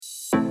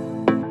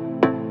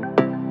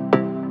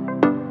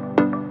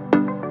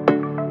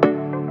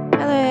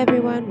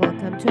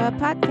welcome to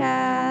our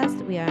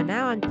podcast. We are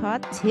now on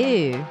part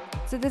 2.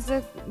 So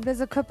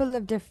there's a couple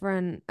of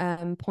different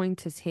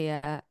pointers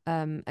here.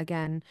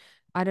 Again,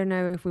 I don't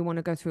know if we want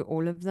to go through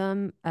all of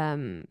them.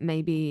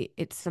 Maybe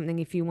it's something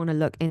if you want to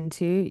look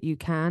into, you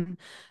can.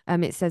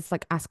 It says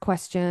like ask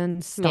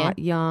questions, Yeah. start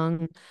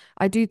young.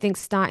 I do think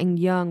starting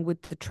young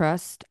with the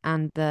trust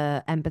and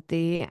the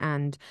empathy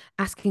and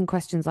asking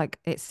questions like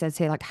it says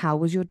here, like how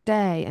was your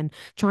day, and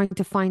trying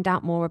to find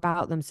out more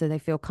about them so they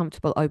feel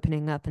comfortable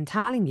opening up and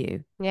telling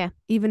you, Yeah.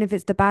 even if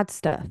it's the bad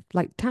stuff.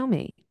 Like tell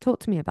me, talk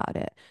to me about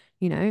it,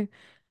 you know.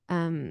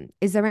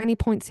 Is there any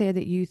points here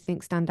that you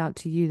think stand out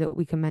to you that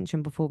we can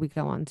mention before we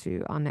go on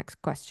to our next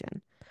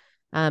question?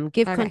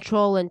 Give Okay.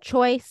 control and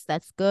choice.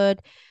 That's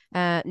good.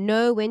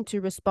 Know when to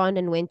respond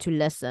and when to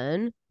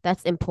listen.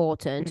 That's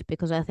important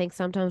because I think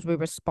sometimes we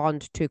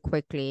respond too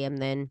quickly and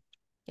then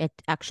it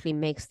actually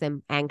makes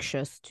them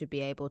anxious to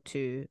be able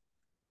to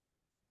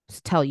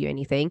tell you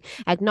anything.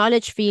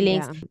 Acknowledge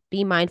feelings. Yeah.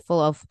 Be mindful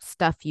of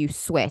stuff you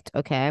sweat.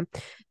 Okay.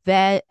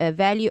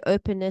 Value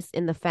openness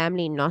in the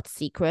family, not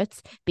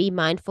secrets. Be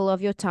mindful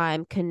of your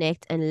time.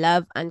 Connect and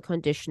love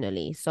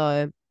unconditionally.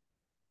 So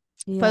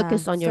Yeah.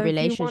 focus on your So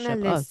if you want to relationship.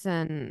 Oh,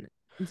 listen,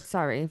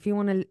 sorry, if you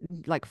want to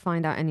like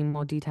find out any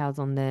more details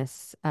on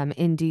this,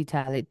 in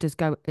detail,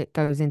 it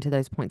goes into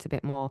those points a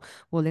bit more.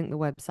 We'll link the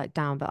website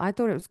down, but I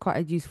thought it was quite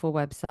a useful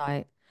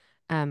website.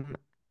 Um,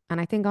 and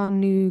I think our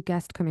new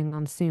guest coming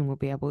on soon will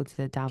be able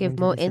to delve give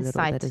into more this a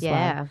little bit insights. as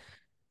well.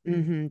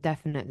 Yeah.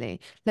 Definitely.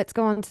 Let's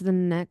go on to the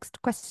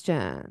next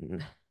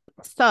question.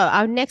 So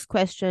our next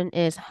question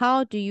is,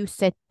 how do you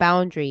set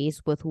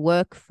boundaries with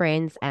work,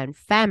 friends, and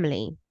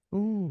family?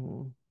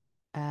 Ooh.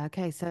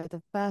 Okay, so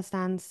the first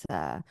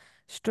answer,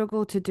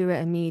 struggle to do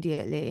it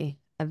immediately,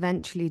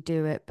 eventually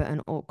do it, but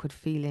an awkward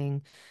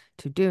feeling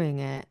to doing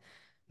it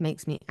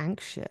makes me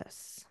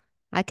anxious.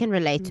 I can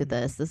relate to Hmm.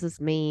 this. This is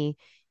me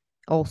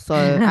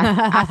also.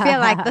 I feel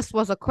like this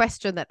was a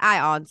question that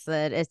I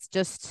answered. It's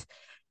just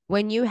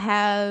when you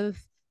have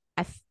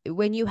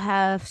when you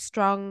have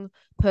strong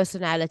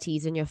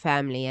personalities in your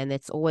family, and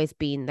it's always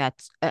been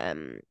that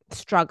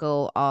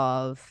struggle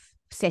of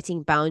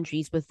setting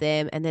boundaries with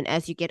them, and then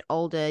as you get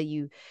older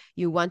you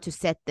want to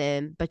set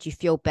them but you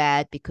feel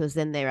bad because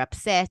then they're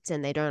upset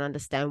and they don't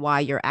understand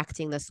why you're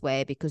acting this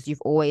way because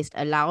you've always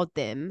allowed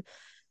them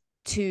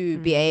to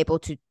be Mm, able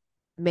to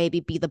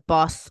maybe be the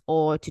boss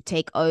or to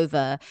take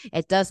over.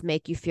 It does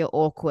make you feel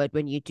awkward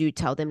when you do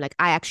tell them, like,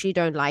 I actually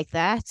don't like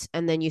that.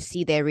 And then you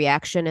see their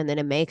reaction, and then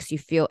it makes you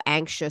feel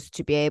anxious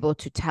to be able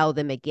to tell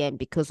them again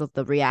because of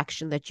the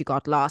reaction that you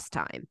got last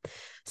time.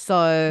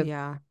 So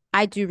yeah.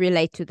 I do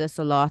relate to this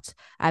a lot.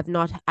 I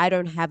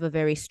don't have a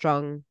very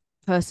strong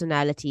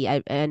personality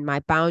and my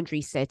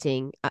boundary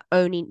setting.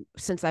 Only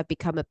since I've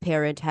become a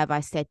parent have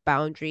I set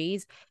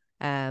boundaries.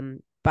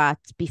 But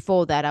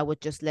before that, I would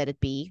just let it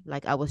be.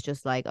 Like I was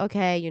just like,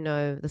 okay,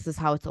 this is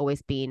how it's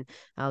always been.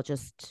 I'll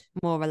just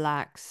More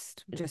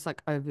relaxed, just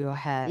like over your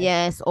head.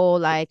 yes, or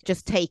like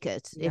just take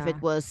it. If it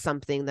Yeah. was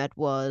something that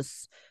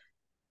was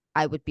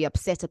I would be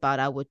upset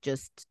about, I would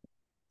just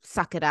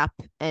suck it up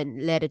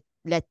and let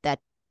that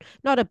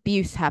not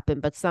abuse happen,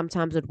 but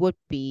sometimes it would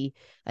be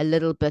a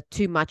little bit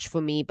too much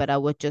for me, but I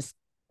would just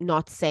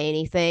not say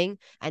anything.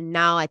 And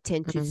now I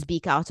tend to Mm,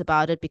 speak out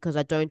about it because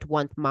I don't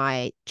want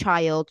my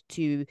child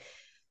to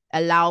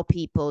allow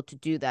people to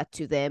do that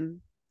to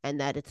them and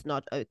that it's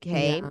not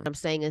okay. yeah. I'm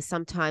saying is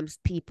sometimes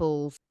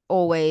people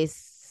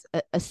always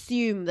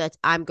assume that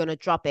I'm going to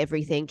drop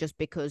everything just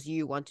because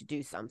you want to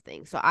do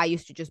something. So I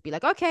used to just be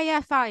like, okay,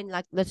 yeah, fine.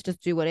 Like, let's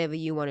just do whatever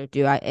you want to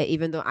do.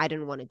 Even though I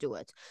didn't want to do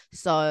it.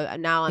 So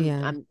now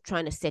Yeah. I'm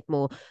trying to set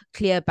more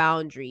clear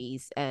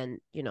boundaries and,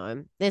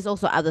 there's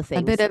also other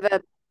A bit things.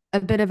 of a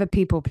bit of a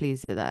people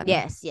pleaser then.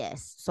 Yes,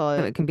 yes. So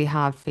So, it can be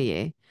hard for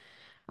you.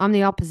 I'm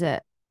the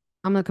opposite.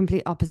 I'm the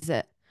complete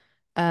opposite.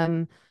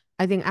 Um,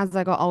 I think as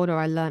I got older,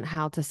 I learned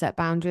how to set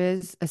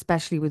boundaries,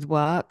 especially with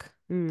work.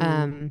 mm,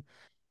 Um,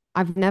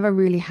 I've never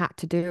really had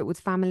to do it with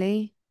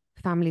family.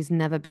 Family's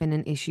never been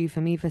an issue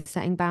for me for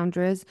setting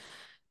boundaries.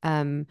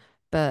 Um,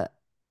 but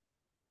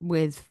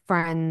with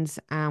friends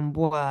and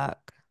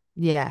work,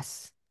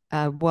 yes.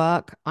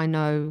 Work, I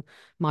know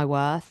my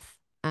worth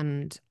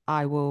and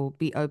I will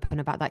be open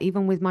about that.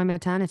 Even with my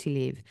maternity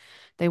leave,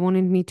 they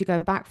wanted me to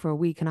go back for a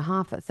week and a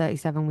half at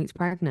 37 weeks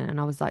pregnant. And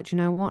I was like, "Do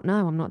you know what?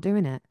 No, I'm not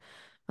doing it."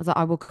 I was like,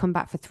 I will come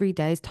back for 3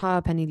 days, tie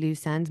up any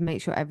loose ends,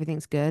 make sure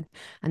everything's good,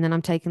 and then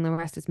I'm taking the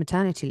rest as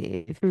maternity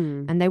leave.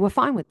 mm, And they were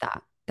fine with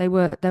that. They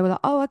were like,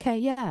 oh, okay,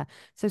 yeah.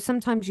 So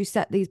sometimes you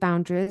set these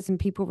boundaries and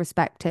people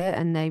respect it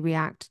and they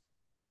react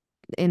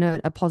in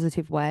a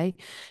positive way.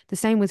 The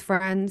same with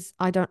friends.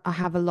 I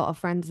have a lot of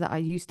friends that I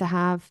used to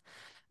have.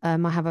 I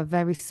have a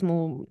very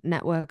small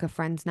network of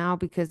friends now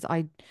because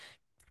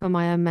for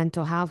my own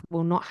mental health,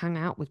 will not hang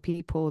out with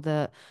people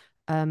that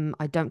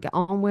I don't get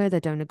on with, I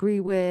don't agree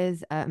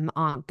with,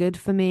 aren't good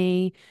for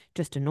me,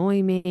 just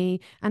annoy me.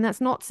 And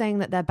that's not saying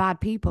that they're bad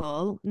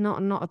people,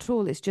 not at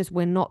all. It's just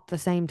we're not the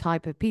same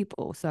type of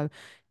people. So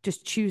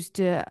just choose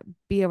to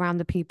be around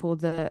the people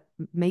that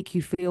make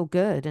you feel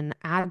good and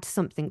add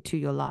something to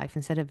your life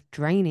instead of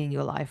draining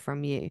your life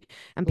from you.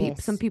 And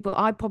some Yes. people,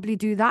 I'd probably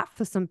do that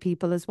for some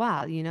people as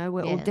well.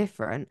 We're all Yeah.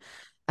 different.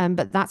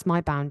 But that's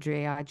my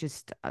boundary.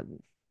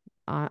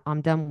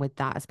 I'm done with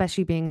that,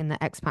 especially being in the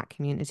expat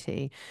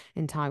community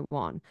in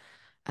Taiwan.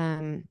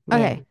 Yeah.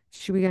 Okay,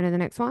 should we go to the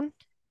next one?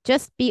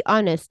 Just be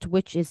honest,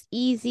 which is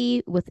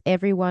easy with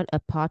everyone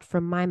apart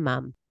from my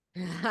mum.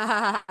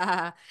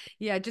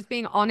 Yeah, just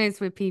being honest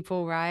with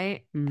people,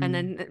 right? And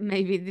Mm. then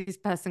maybe this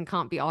person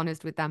can't be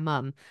honest with their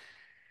mum.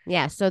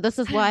 Yeah, so this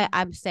is why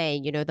I'm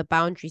saying, the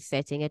boundary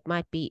setting, it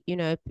might be,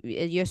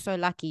 you're so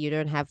lucky you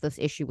don't have this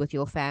issue with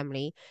your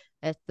family.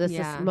 This is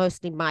Yeah.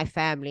 mostly my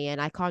family,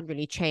 and I can't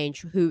really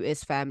change who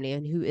is family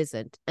and who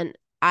isn't. And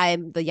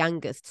I'm the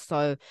youngest,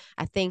 so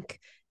I think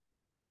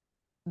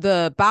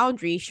the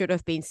boundary should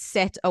have been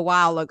set a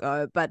while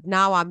ago, but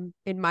now I'm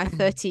in my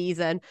 30s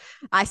and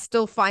I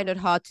still find it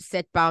hard to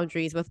set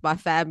boundaries with my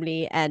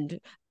family and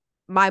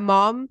my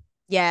mom.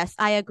 Yes,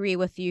 I agree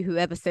with you.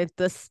 Whoever sent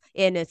this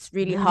in, it's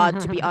really hard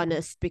to be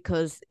honest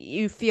because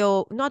you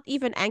feel not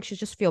even anxious,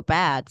 just feel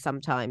bad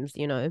sometimes.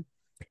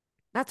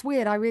 That's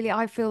weird.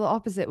 I feel the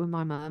opposite with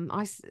my mum.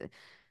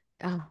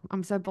 Oh,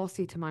 I'm so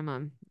bossy to my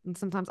mum. And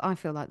sometimes I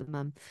feel like the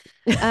mum.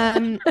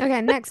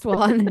 Okay, next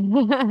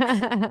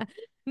one.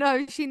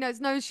 No, she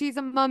knows. No, she's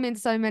a mum in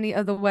so many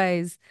other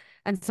ways.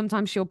 And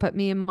sometimes she'll put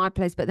me in my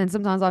place, but then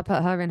sometimes I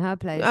put her in her Oh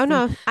place. And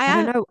no, I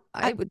don't I, know.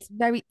 I It's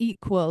very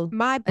equal.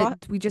 my boss.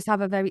 We just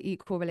have a very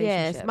equal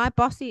Yes, relationship. my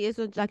bossy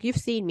isn't like you've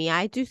seen me.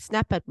 I do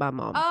snap at my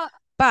mom, Uh,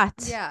 but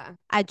yeah.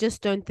 I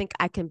just don't think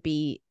I can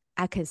be.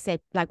 I can say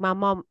like my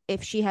mom,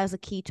 if she has a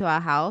key to our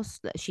house,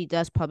 she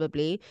does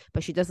probably,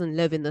 but she doesn't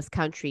live in this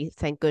country,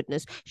 thank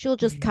goodness. She'll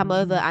just come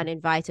over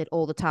uninvited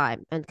all the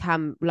time and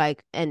come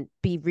like and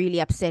be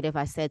really upset if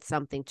I said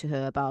something to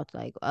her about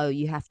like, oh,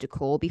 you have to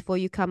call before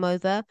you come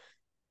over.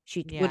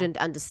 She Yeah. wouldn't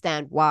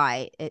understand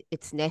why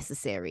it's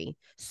necessary.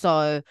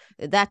 So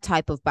that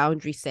type of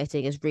boundary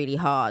setting is really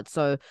hard.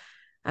 So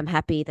I'm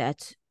happy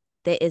that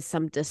there is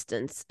some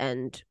distance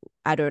and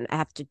I don't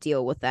have to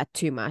deal with that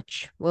too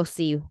much. We'll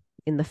see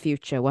in the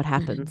future what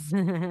happens.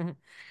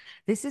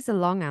 This is a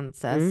long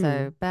answer, Mm.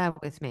 so bear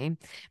with me.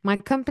 My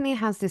company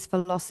has this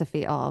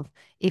philosophy of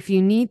if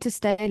you need to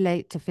stay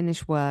late to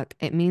finish work,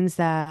 it means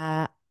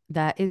there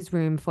is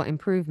room for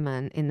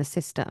improvement in the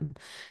system.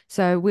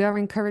 So we are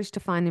encouraged to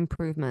find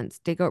improvements,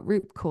 dig up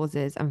root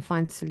causes, and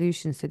find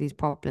solutions to these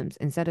problems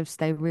instead of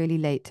stay really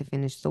late to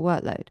finish the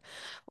workload.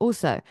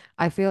 Also,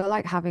 I feel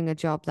like having a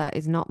job that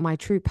is not my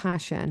true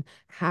passion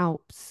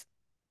helps.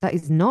 That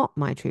is not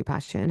my true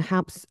passion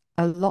helps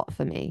a lot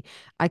for me.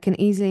 I can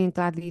easily and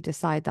gladly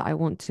decide that I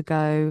want to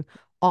go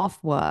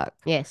off work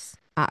Yes.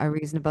 at a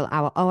reasonable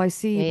hour. Oh, I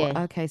see. What?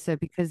 Yeah. Okay, so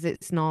because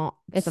it's not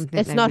It's something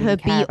it's they not her really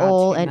care be about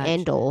all too and much.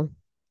 end all.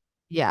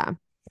 Yeah.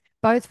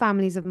 Both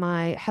families of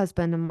my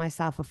husband and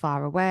myself are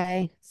far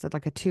away. So,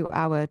 like a 2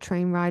 hour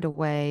train ride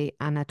away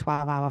and a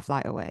 12-hour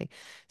flight away.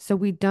 So,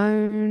 we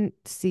don't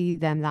see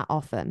them that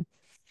often.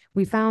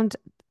 We found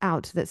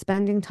out that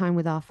spending time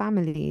with our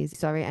families,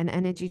 sorry, an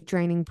energy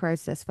draining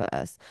process for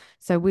us.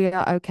 So we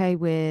are okay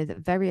with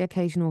very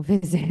occasional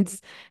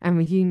visits and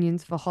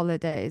reunions for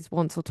holidays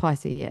once or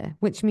twice a year,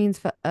 which means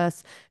for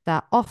us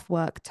that off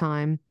work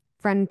time,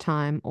 friend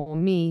time, or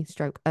me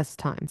stroke us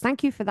time.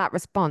 Thank you for that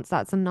response.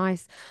 That's a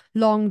nice,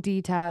 long,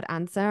 detailed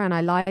answer. And I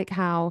like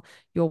how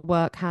your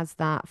work has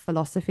that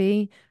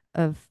philosophy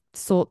of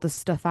sort the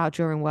stuff out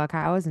during work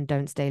hours and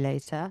don't stay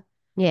later.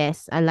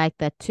 Yes, I like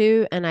that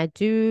too. And I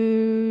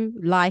do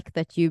like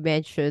that you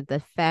mentioned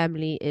that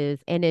family is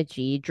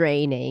energy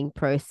draining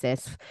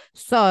process.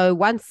 So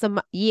once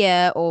a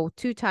year or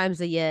two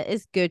times a year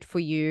is good for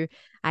you.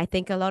 I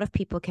think a lot of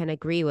people can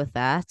agree with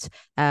that.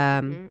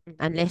 Hmm, hmm.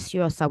 Unless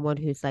you're someone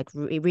who's like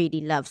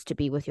really loves to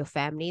be with your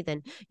family,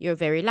 then you're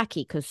very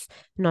lucky because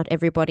not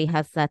everybody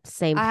has that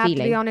same I have to be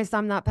feeling. honest,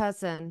 I'm that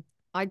person.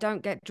 I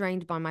don't get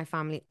drained by my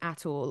family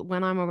at all.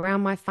 When I'm around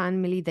my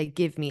family, they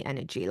give me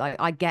energy. Like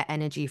I get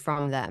energy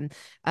from them.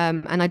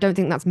 And I don't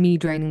think that's me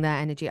draining their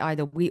energy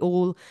either. We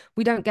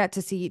don't get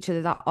to see each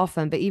other that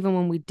often, but even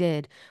when we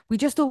did, we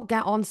just all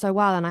get on so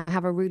well. And I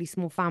have a really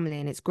small family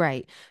and it's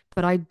great.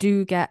 But I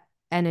do get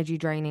energy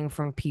draining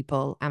from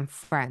people and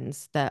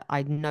friends that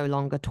I no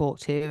longer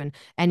talk to. And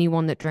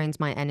anyone that drains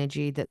my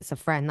energy that's a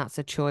friend, that's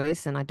a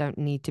choice. And I don't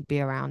need to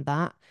be around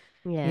that,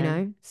 you Yeah.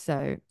 know?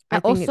 So I I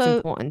think it's also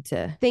important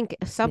to, think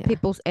some yeah.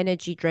 people's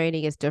energy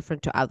draining is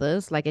different to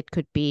others. Like it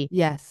could be,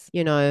 Yes.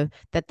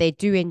 that they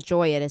do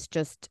enjoy it. It's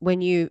just when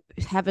you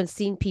haven't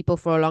seen people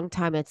for a long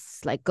time,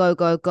 it's like go,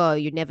 go, go.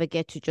 You never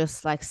get to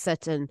just like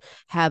sit and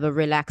have a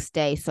relaxed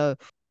day. So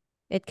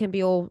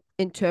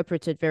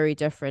interpreted very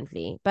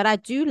differently. But I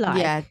do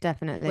Yeah, like when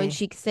definitely.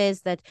 she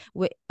says that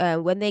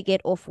when they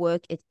get off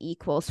work, it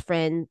equals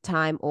friend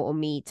time or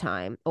me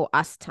time or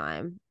us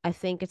time. I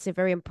think it's a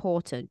very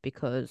important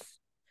because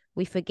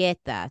we forget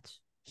that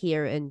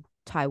here in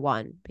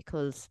Taiwan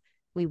because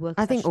we work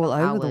I think such all long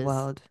over the hours.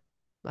 world.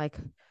 Like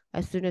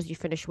as soon as you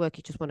finish work,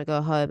 you just want to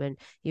go home and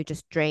you're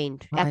just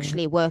drained.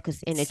 Actually, Tired. work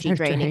is energy So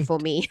draining for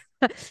drained. me.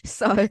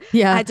 So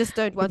Yeah. I just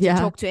don't want to Yeah.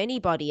 talk to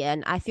anybody.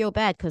 And I feel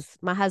bad because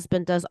my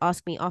husband does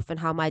ask me often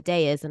how my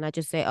day is. And I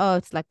just say, oh,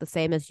 it's like the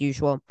same as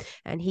usual.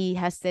 And he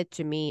has said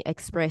to me,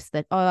 express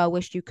that, oh, I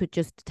wish you could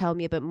just tell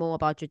me a bit more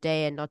about your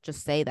day and not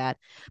just say that.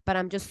 But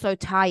I'm just so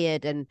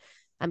tired and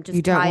I'm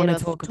You just don't want tired to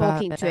of talk about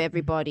talking to it.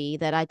 everybody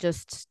that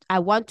I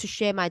want to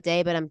share my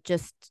day, but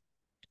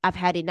I've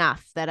had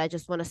enough that I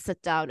just want to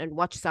sit down and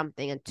watch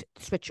something and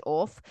switch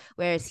off.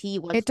 Whereas he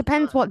wants It to know.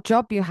 depends what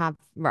job you have,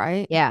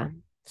 right? Yeah.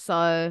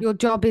 So, Your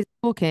job is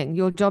talking,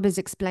 your job is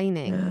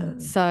explaining. mm.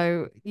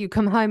 So you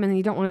come home and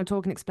you don't want to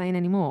talk and explain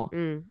anymore.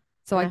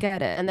 So And I I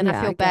get it. and then I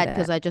Yeah, feel I get bad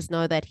because it. I just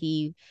know that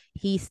he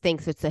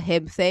thinks it's a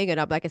him thing, and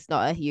I'm like, it's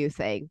not a you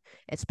thing.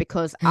 It's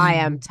because I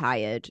am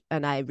tired,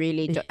 and I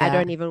Yeah.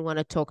 don't even want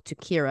to talk to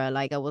Kira.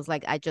 Like I was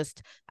like,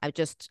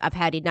 I've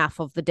had enough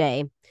of the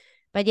day.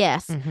 But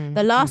yes,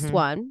 the last Hmm.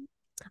 one,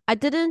 I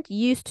didn't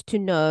used to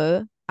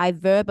know I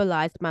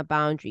verbalized my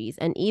boundaries,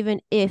 and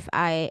even if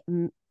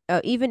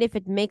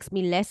it makes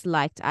me less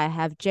liked, I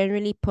have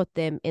generally put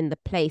them in the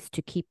place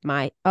to keep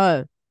my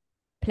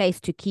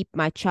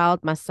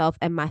child, myself,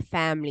 and my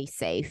family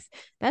safe.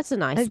 That's a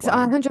nice It's, I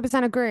one.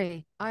 100%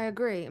 agree. I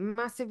agree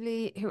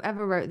massively.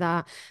 Whoever wrote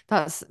that,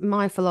 that's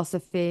my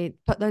philosophy.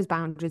 Put those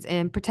boundaries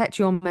in, protect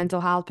your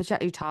mental health,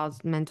 protect your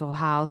child's mental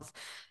health.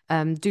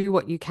 Do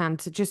what you can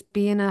to just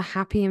be in a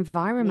happy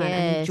environment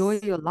and enjoy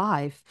Yes. your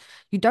life.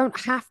 You don't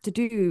have to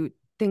do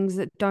things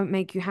that don't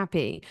make you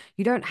happy.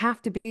 You don't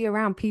have to be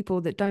around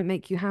people that don't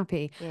make you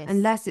happy Yes.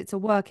 unless it's a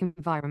work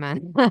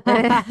environment,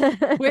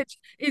 which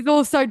is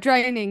also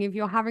draining if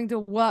you're having to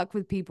work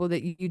with people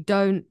that you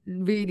don't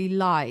really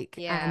like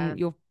Yeah. and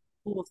you're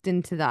forced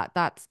into that.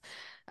 That's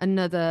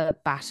another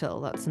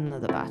battle. That's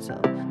another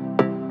battle.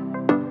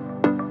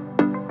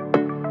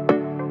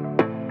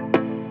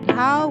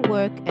 How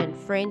work and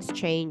friends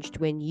changed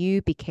when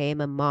you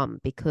became a mom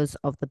because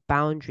of the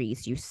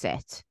boundaries you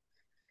set.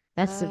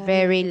 That's Oh, yeah,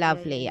 very yeah, yeah,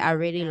 yeah, lovely. I yeah,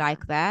 really yeah.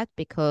 like that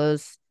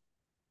because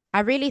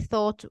I really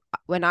thought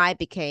when I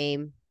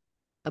became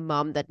a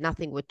mom that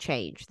nothing would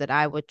change, that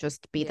I would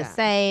just be the Yeah.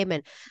 same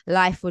and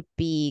life would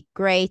be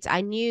great.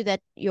 I knew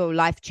that your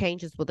life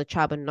changes with a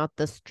child, but not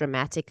this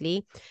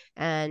dramatically.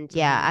 And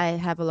yeah, Hmm. I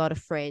have a lot of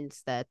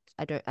friends that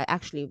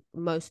actually,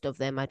 most of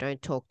them I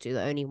don't talk to.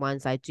 The only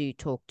ones I do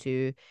talk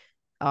to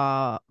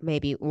are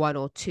maybe one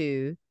or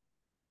two.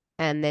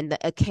 And then the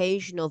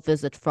occasional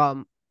visit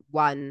from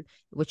one,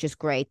 which is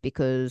great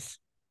because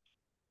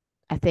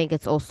I think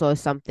it's also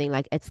something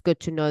like it's good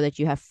to know that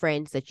you have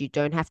friends that you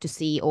don't have to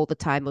see all the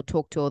time or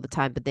talk to all the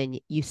time, but then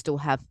you still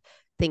have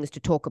things to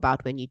talk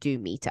about when you do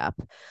meet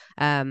up.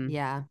 Um,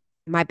 Yeah.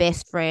 my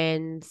best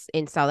friends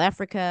in South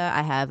Africa,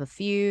 I have a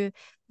few.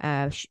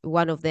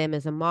 One of them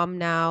is a mom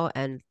now,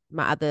 and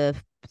my other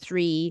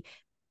three,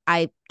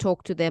 I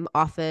talk to them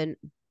often,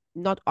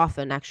 not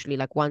often actually,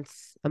 like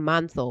once a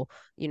month or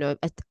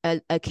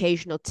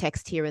occasional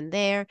text here and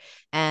there.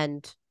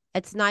 And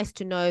it's nice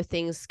to know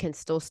things can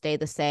still stay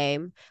the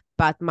same.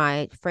 But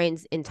my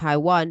friends in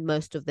Taiwan,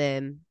 most of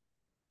them,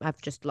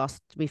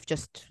 we've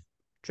just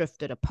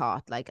drifted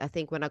apart. Like I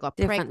think when I got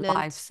Different pregnant,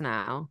 lives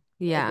now.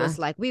 it Yeah. was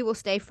like we will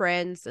stay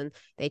friends and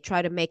they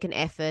try to make an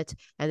effort.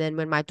 And then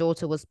when my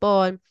daughter was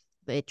born,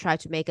 they try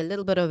to make a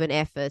little bit of an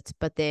effort,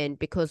 but then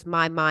because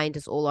my mind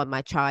is all on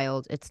my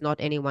child, it's not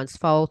anyone's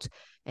fault.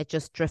 It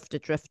just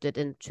drifted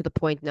and to the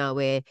point now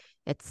where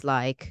it's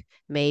like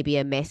maybe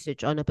a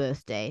message on a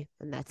birthday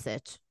and that's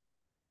it.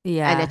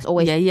 And it's Yeah.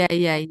 always, Yeah. Yeah.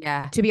 Yeah.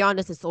 Yeah. to be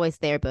honest, it's always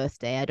their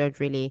birthday. I don't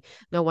really,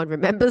 no one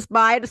remembers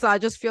mine. So I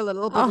just feel a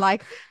little bit Oh,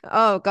 like,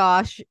 oh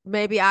gosh,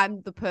 maybe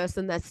I'm the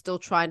person that's still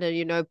trying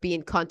to, be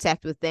in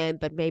contact with them,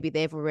 but maybe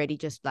they've already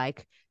just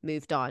like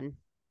moved on.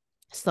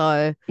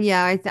 So,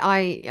 yeah.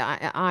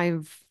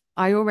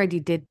 I already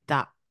did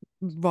that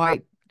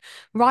right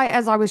right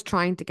as I was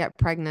trying to get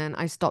pregnant.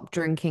 I stopped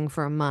drinking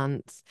for a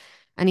month.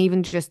 And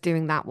even just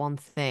doing that one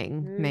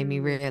thing made me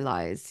mm,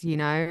 realize,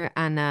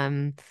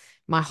 and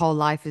my whole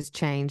life has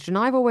changed. And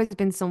I've always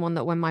been someone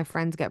that when my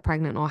friends get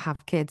pregnant or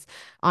have kids,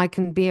 I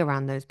can be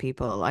around those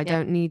people. I yeah,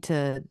 don't need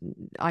to,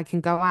 I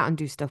can go out and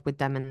do stuff with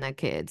them and their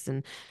kids.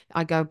 And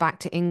I go back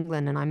to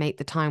England and I make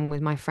the time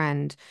with my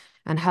friend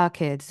and her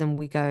kids and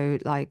we go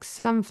like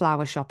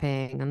sunflower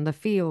shopping and the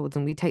fields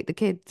and we take the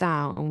kids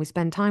out and we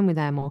spend time with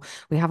them or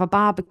we have a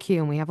barbecue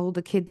and we have all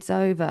the kids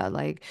over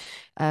like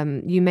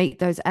you make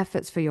those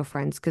efforts for your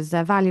friends because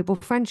they're valuable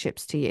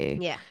friendships to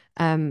you. yeah,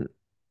 um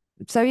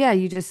so yeah,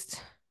 you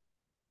just,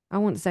 I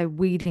wouldn't say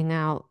weeding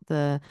out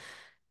but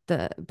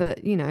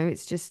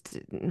it's just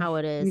how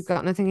it we've is.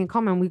 got nothing in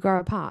common, we grow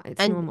apart, it's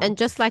And normal.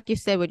 just like you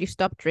said, when you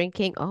stop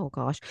drinking, oh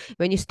gosh,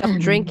 when you stop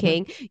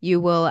drinking, you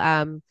will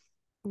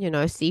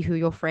see who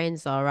your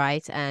friends are,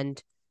 right?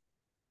 And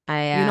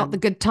I You're not the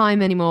good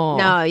time anymore,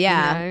 no, you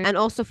yeah. know? And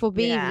also for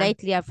me, Yeah.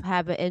 lately I've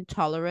have an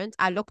intolerance.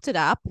 I looked it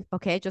up,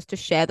 okay, just to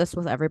share this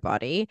with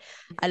everybody.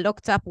 I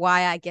looked up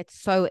why I get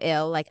so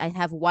ill. Like I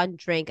have one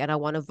drink and I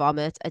want to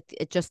vomit.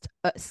 It just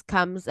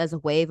comes as a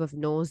wave of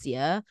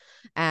nausea.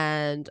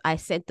 And I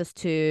sent this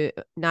to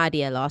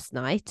Nadia last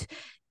night.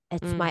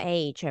 It's my Mm.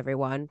 age,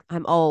 everyone.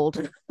 I'm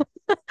old.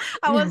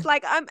 I was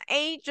like, I'm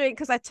aging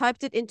because I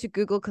typed it into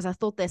Google because I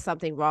thought there's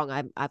something wrong.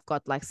 I've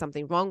got like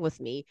something wrong with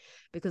me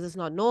because it's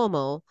not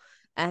normal.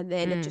 And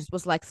then it Mm. just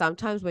was like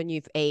sometimes when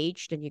you've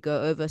aged and you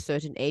go over a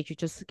certain age, you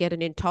just get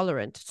an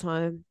intolerant.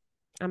 So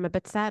I'm a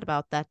bit sad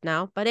about that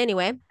now. But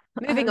anyway,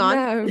 Oh moving on.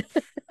 no.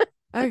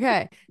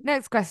 Okay,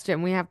 next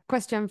question. We have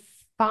question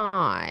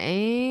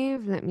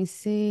 5. Let me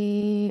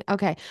see.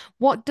 Okay,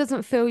 what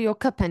doesn't fill your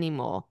cup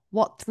anymore?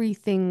 What three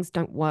things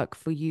don't work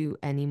for you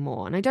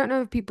anymore? And I don't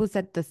know if people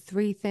said the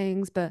three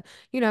things, but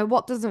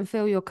what doesn't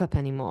fill your cup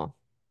anymore?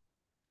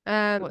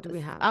 What do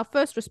we have? Our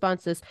first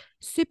response is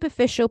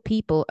superficial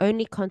people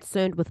only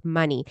concerned with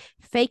money,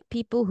 fake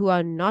people who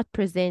are not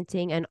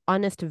presenting an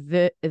honest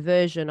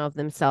version of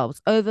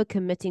themselves,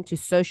 overcommitting to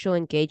social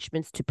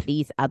engagements to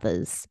please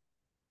others.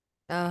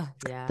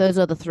 Yeah. Those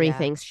are the three Yeah.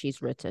 things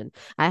she's written.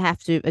 I have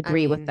to I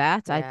agree with mean,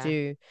 that. I yeah.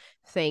 do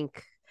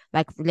think,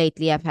 like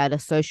lately,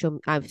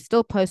 I've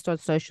still post on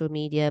social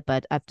media,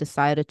 but I've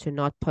decided to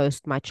not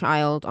post my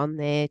child on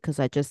there because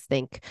I just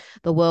think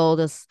the world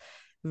is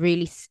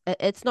really,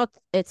 it's not,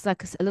 it's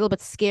like a little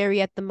bit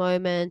scary at the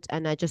moment,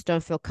 and I just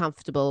don't feel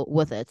comfortable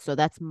with it. So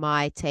that's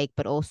my take,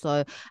 but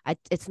also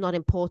it's not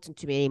important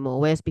to me anymore.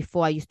 Whereas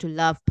before, I used to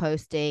love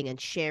posting and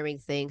sharing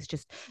things,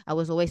 just I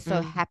was always so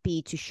Mm,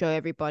 happy to show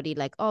everybody,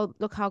 like, oh,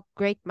 look how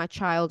great my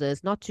child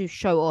is, not to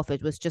show off.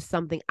 It was just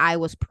something I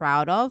was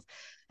proud of.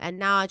 And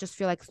now I just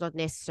feel like it's not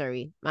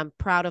necessary. I'm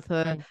proud of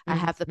her. mm, I mm,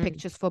 have the mm.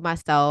 pictures for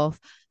myself.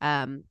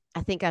 I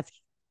think I've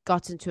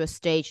gotten to a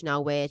stage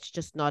now where it's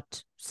just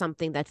not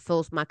something that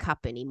fills my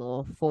cup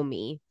anymore for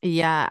me.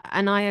 Yeah,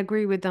 and I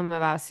agree with them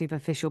about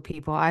superficial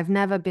people. I've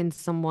never been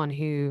someone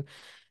who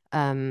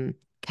um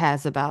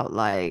cares about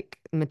like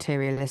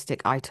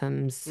materialistic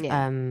items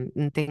Yeah.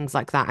 and things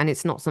like that, and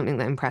it's not something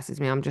that impresses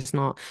me. I'm just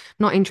not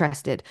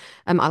interested.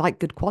 I like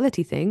good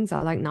quality things,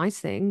 I like nice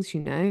things,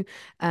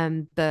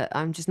 but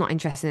I'm just not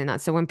interested in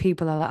that. So when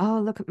people are like, oh,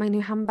 look at my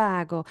new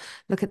handbag, or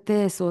look at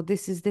this, or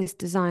this is this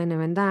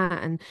designer and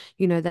that, and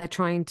they're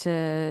trying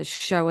to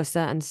show a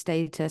certain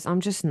status, I'm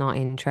just not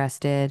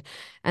interested.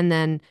 And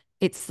then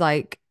it's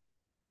like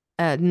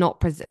not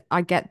present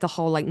I get the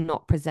whole like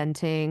not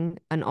presenting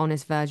an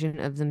honest version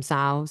of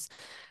themselves.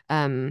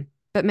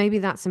 But maybe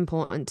that's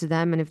important to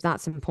them, and if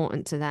that's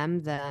important to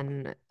them,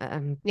 then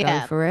go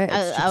Yeah. for it.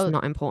 It's just I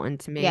not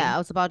important to Yeah, me. I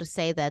was about to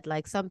say that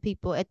like some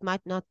people it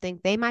might not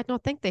think they might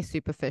not think they're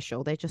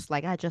superficial. They're just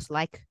like, I just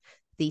like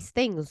these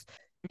things.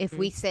 If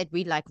we Mm, said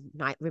we like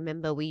night,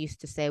 remember we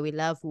used to say we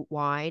love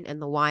wine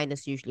and the wine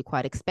is usually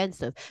quite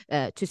expensive.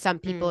 To some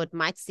people mm. it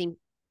might seem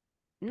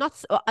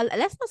not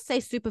let's not say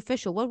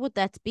superficial. What would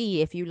that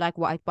be if you like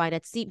white wine?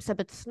 It seems a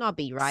bit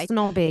snobby, right?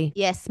 Snobby.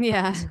 Yes, but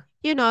Yeah.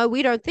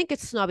 we don't think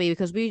it's snobby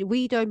because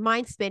we don't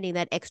mind spending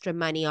that extra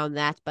money on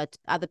that, but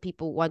other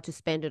people want to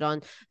spend it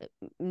on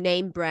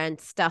name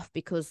brand stuff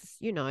because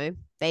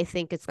they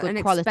think it's But good an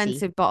quality.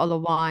 expensive bottle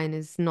of wine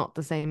is not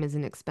the same as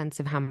an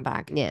expensive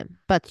handbag. Yeah,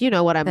 but you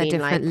know what I They're mean,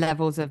 different like,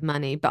 levels of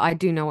money, but I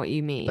do know what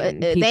you but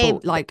mean.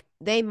 People like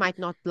they might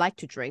not like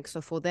to drink,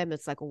 so for them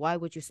it's like, why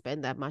would you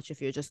spend that much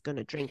if you're just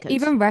gonna drink it?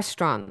 even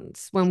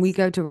restaurants, when we Yes.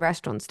 go to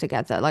restaurants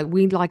together, like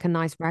we like a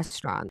nice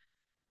restaurant.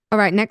 All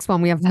right, next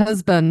one we have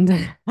husband.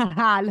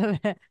 I love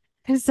it.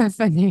 It's so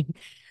funny.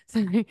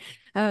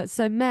 So,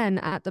 so men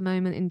at the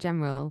moment in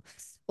general,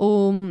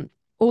 all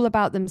all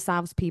about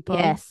themselves people.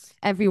 Yes.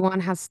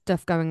 Everyone has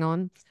stuff going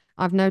on.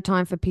 I've no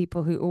time for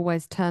people who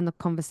always turn the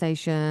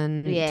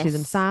conversation to Yes.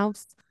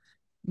 themselves.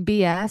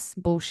 BS,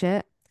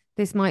 bullshit.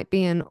 This might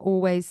be an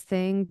always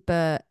thing,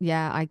 but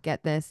yeah, I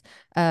get this.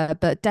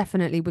 But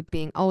definitely with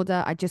being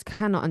older, I just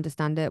cannot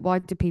understand it. Why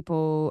do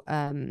people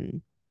Talk,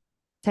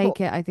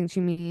 take it? I think she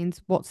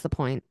means, what's the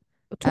point?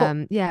 talk.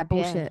 Yeah,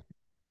 Yeah. bullshit.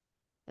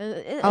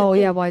 Oh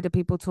yeah, why do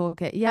people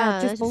talk it? Yeah, no,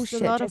 just just a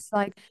bullshit. lot of Just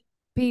like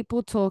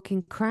people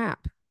talking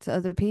crap to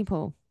other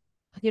people.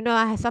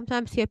 I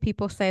sometimes hear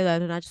people say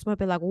that, and I just want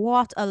to be like,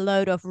 what a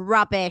load of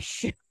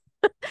rubbish.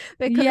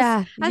 Because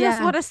Yeah, I just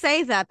yeah, want to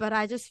say that, but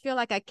I just feel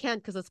like I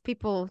can't because it's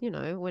people,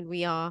 when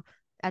we are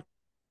at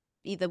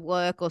either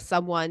work or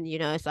someone,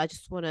 so I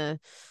just want to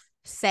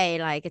say,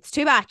 like, it's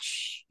too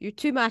much. You're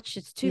too much.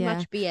 It's too yeah.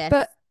 much BS.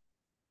 But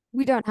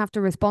we don't have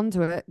to respond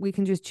to it. We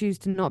can just choose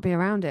to not be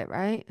around it,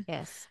 right?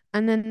 Yes.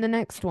 And then the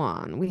next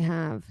one we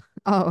have,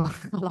 oh,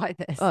 I like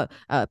this.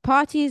 Oh,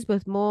 parties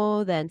with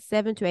more than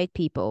 7 to 8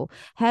 people,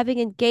 having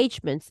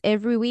engagements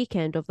every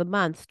weekend of the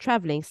month,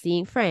 traveling,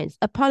 seeing friends,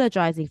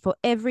 apologizing for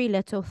every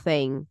little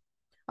thing.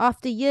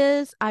 After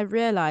years, I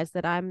realized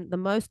that I'm the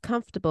most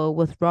comfortable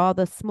with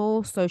rather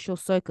small social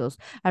circles.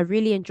 I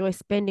really enjoy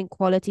spending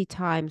quality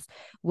times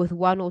with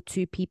one or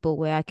two people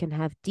where I can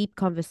have deep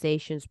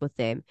conversations with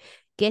them.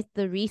 get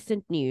the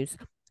recent news.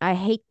 I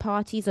hate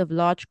parties of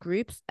large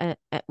groups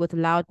with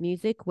loud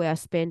music where I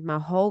spend my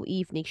whole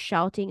evening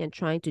shouting and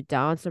trying to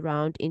dance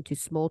around into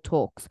small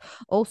talks.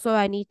 Also,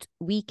 I need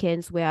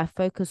weekends where I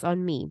focus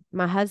on me,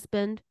 my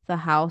husband, the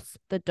house,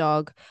 the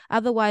dog.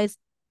 Otherwise,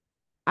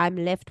 I'm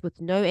left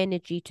with no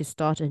energy to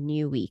start a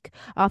new week.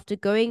 After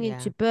going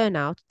into Yeah.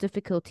 burnout,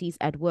 difficulties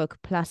at work,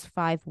 plus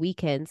 5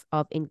 weekends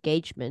of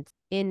engagement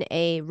in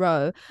a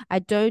row, I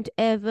don't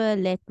ever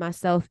let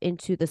myself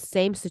into the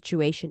same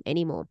situation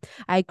anymore.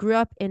 I grew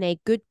up in a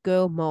good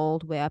girl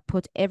mold where I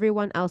put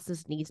everyone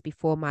else's needs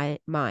before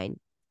mine.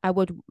 I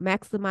would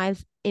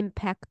maximize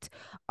impact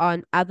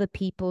on other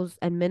people's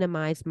and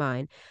minimize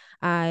mine.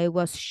 I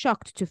was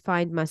shocked to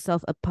find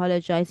myself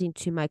apologizing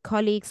to my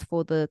colleagues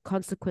for the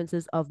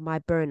consequences of my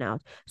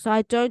burnout. So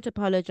I don't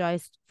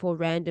apologize for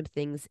random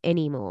things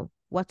anymore.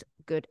 What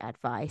good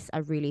advice. I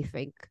really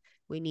think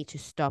we need to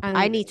stop. I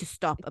And need to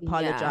stop yeah.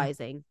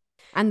 apologizing.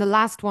 And the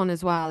last one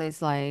as well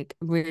is like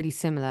really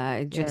similar.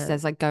 It just Yeah.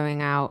 says like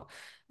going out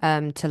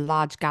to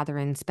large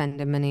gatherings,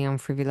 spending money on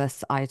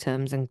frivolous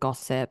items and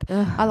gossip. I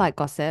Ugh. like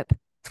gossip.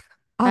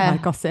 I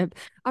like Uh, gossip.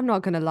 I'm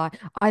not gonna lie.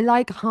 I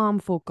like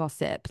harmful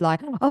gossip.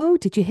 Like, oh,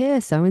 did you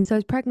hear so and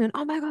so's pregnant?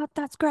 Oh my God,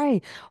 that's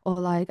great. Or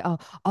like,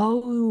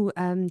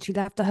 she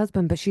left her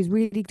husband, but she's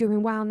really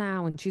doing well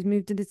now, and she's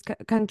moved to this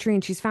country,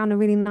 and she's found a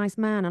really nice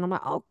man. And I'm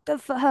like, oh,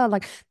 good for her.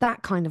 Like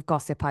that kind of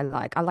gossip I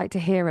like. I like to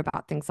hear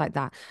about things like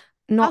that.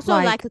 I Not also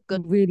like like a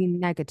good really I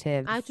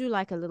negative. do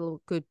like a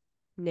little good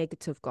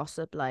negative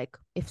gossip, like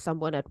if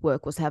someone at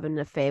work was having an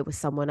affair with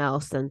someone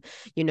else and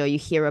you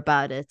hear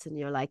about it and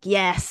you're like,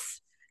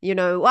 yes,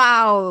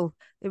 wow,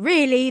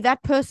 really,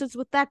 that person's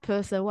with that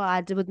person.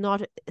 Well, would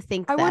not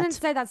think I wouldn't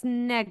that. say that's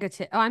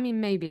negative. I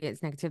mean, maybe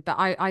it's negative, but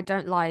I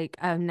don't like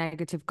a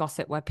negative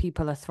gossip where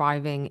people are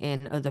thriving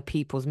in other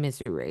people's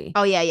misery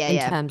Oh yeah, yeah, in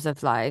yeah. terms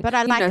of like, But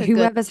I like a good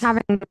whoever's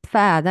having an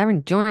affair, they're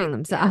enjoying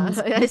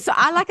themselves. Yeah. So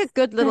I like a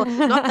good little,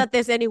 not that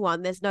there's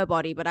anyone, there's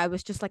nobody, but I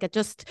was just like,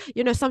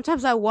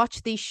 sometimes I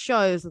watch these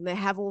shows and they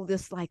have all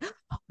this like,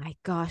 oh my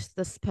gosh,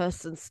 this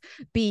person's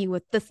being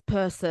with this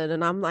person.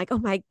 And I'm like, oh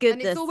my And it's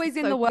goodness, always it's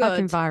in so the work good.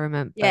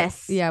 environment, but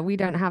Yes. yeah, we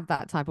don't have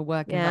that type of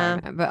work Yeah.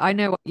 environment, but I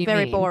know what you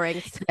Very mean.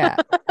 boring. Yeah.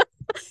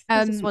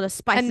 I just want to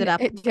spice it And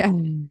up. it, yeah,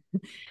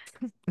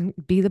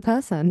 be the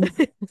person.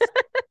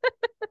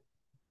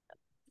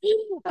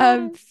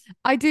 Um,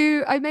 I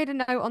made a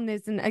note on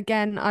this, and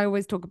again, I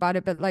always talk about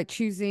it, but like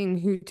choosing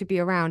who to be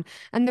around.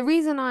 And the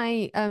reason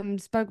I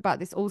spoke about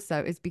this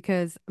also is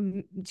because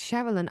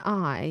Cheryl and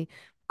I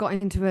got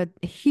into a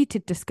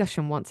heated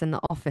discussion once in the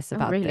office Oh,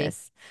 about really?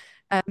 this.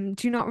 Do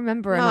you not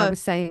remember? And I No. was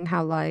saying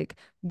how like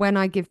when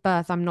I give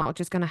birth, I'm not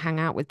just going to hang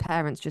out with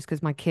parents just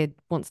because my kid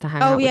wants to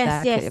hang Oh, out with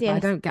yes, their kid. yes, If I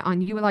yes. don't get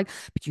on, you were like,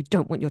 but you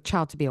don't want your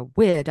child to be a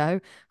weirdo.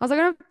 I was like,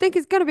 I don't think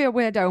it's going to be a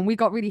weirdo, and we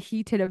got really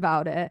heated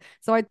about it.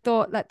 So I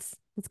thought, let's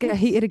get Yes.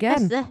 heated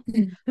again.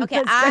 Okay.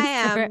 Let's go I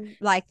for it. am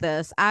like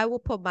this. I will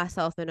put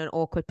myself in an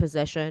awkward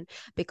position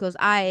because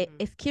Mhm.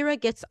 if Kira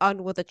gets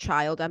on with a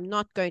child, I'm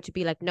not going to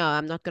be like, no,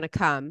 I'm not going to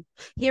come.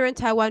 Here in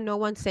Taiwan, no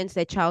one sends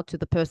their child to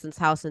the person's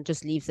house and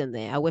just leaves them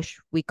there. I wish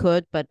we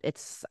could, but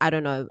I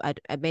don't know.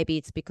 Maybe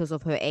it's because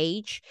of her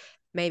age.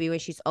 Maybe when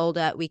she's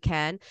older, we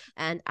can.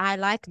 And I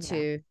like Yeah.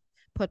 to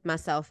put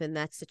myself in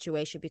that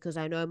situation because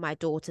I know my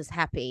daughter's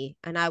happy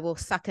and I will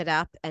suck it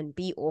up and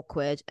be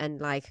awkward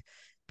and like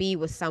be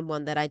with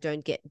someone that I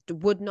don't get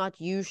would not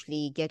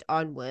usually get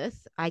on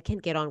with. I can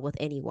get on with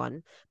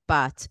anyone,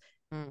 but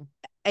Mm.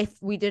 if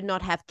we did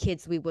not have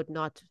kids, we would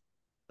not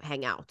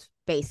hang out,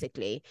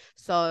 basically.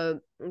 So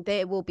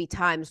there will be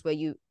times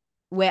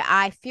where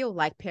I feel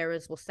like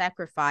parents will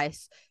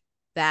sacrifice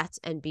that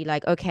and be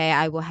like, okay,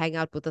 I will hang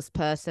out with this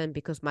person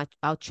because my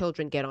our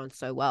children get on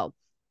so well.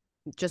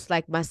 Just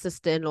like my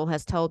sister-in-law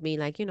has told me,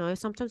 like,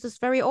 sometimes it's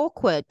very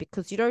awkward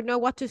because you don't know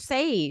what to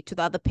say to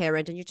the other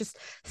parent and you're just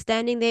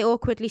standing there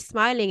awkwardly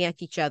smiling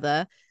at each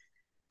other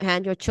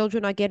and your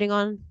children are getting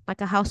on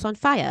like a house on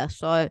fire.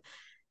 So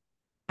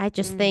I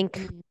just Mm. think,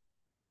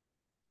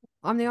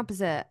 I'm the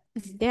opposite.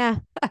 yeah,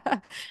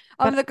 but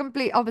I'm the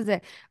complete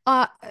opposite.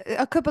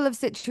 A couple of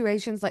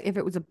situations, like if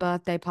it was a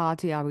birthday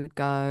party, I would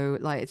go.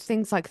 Like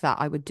things like that,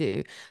 I would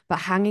do. But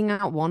hanging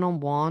out one on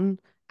one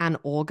and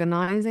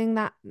organizing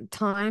that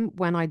time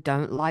when I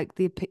don't like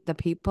the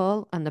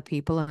people and the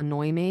people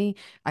annoy me,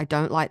 I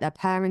don't like their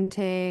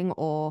parenting,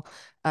 or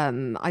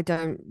I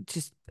don't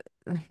just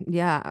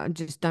yeah, I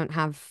just don't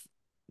have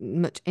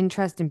much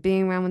interest in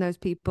being around with those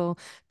people.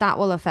 That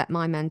will affect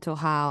my mental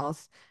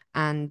health,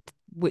 and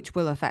which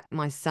will affect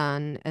my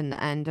son in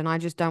the end. And I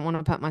just don't want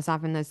to put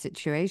myself in those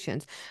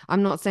situations.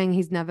 I'm not saying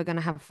he's never going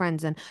to have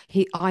friends and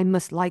I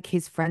must like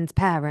his friends'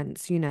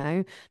 parents,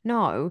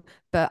 No,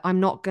 but I'm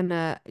not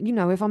gonna,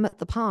 if I'm at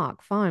the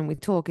park, fine, we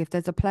talk. If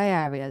there's a play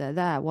area, they're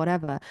there,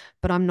 whatever.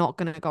 But I'm not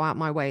gonna go out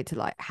my way to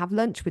like have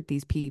lunch with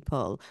these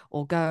people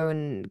or go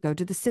to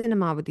the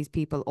cinema with these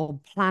people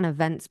or plan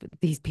events with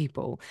these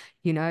people,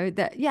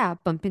 that yeah,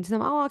 bump into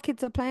them. Oh, our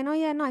kids are playing. Oh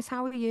yeah, nice.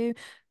 How are you?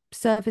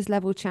 Surface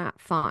level chat,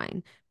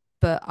 fine.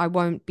 But I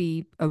won't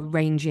be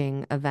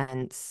arranging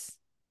events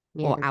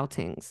Yeah. or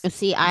outings. You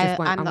see, Just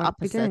won't I I'm the won't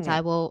be opposite. doing I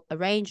it. will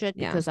arrange it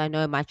Yeah. because I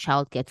know my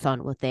child gets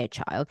on with their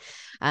child.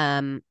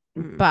 Um,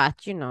 Mm. but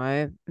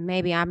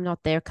maybe I'm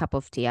not their cup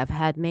of tea. I've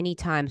had many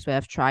times where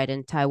I've tried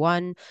in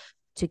Taiwan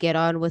to get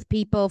on with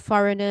people,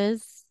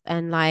 foreigners,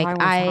 and like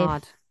Taiwan's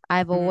hard.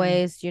 I've Mm.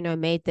 always,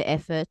 made the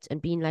effort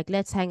and been like,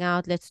 let's hang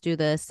out, let's do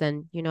this,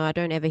 and I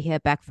don't ever hear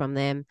back from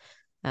them.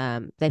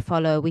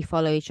 We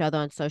follow each other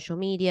on social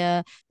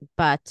media,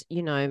 but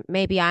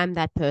maybe I'm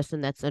that person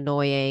that's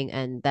annoying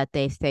and that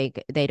they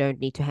think they don't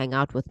need to hang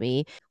out with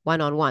me one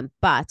on one.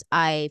 But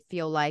I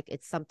feel like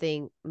it's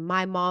something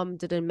my mom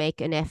didn't make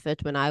an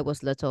effort when I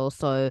was little.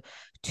 So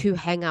to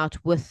hang out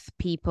with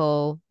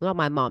people, not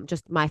my mom,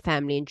 just my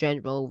family in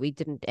general, we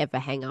didn't ever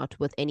hang out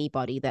with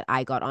anybody that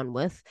I got on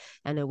with.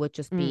 And it would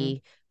just Mm.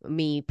 be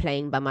me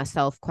playing by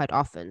myself quite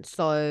often.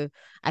 So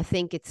I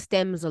think it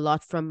stems a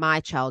lot from my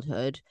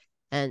childhood.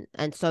 And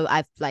so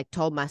I've like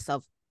told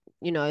myself,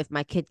 if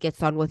my kid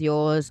gets on with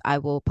yours, I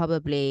will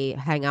probably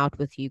hang out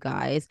with you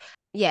guys.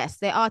 Yes,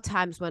 there are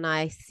times when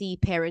I see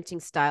parenting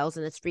styles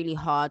and it's really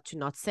hard to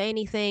not say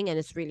anything and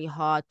it's really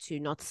hard to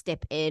not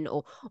step in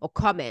or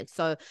comment.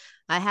 So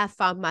I have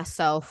found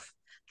myself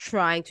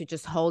trying to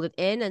just hold it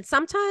in. And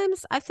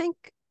sometimes I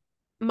think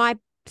my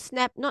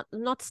snap,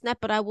 not snap,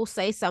 but I will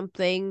say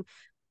something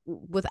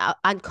without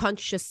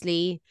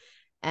unconsciously.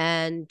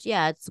 And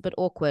yeah, it's a bit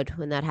awkward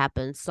when that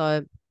happens.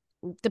 So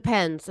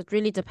depends. It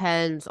really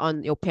depends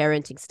on your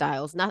parenting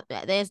styles. Not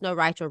there's no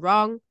right or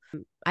wrong.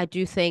 I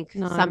do think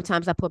No.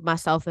 sometimes I put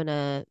myself in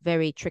a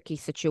very tricky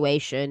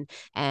situation.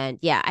 And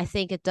yeah, I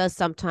think it does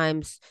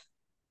sometimes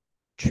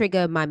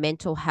trigger my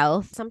mental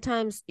health.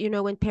 Sometimes,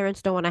 when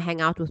parents don't want to hang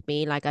out with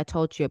me, like I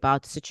told you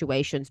about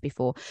situations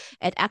before,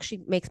 it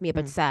actually makes me a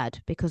bit Mm. sad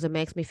because it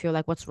makes me feel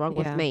like what's wrong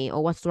with Yeah. me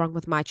or what's wrong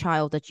with my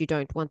child that you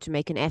don't want to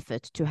make an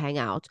effort to hang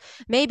out.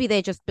 Maybe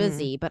they're just Mm.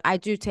 busy, but I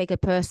do take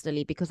it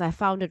personally because I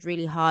found it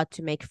really hard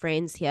to make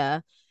friends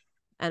here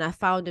and I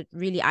found it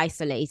really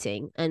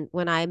isolating. And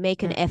when I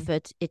make an Mm.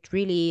 effort, it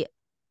really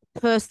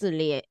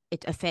personally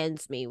it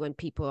offends me when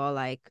people are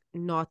like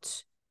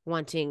not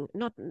wanting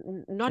not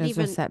As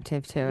even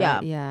receptive to yeah.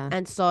 it. Yeah.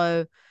 And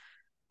so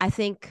I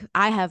think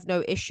I have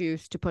no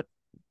issues to put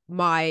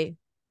my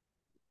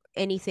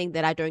anything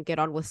that I don't get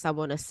on with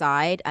someone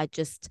aside. I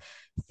just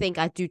think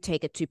I do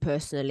take it too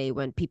personally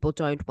when people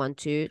don't want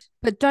to.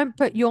 But don't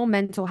put your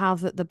mental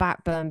health at the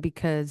backburn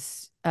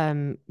because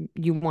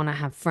you want to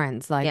have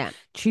friends. Like Yeah.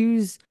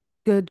 choose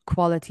good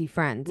quality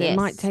friends. It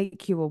might Yes.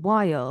 take you a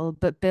while,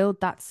 but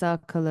build that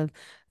circle of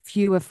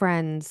fewer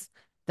friends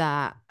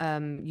that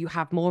you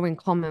have more in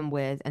common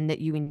with and that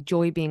you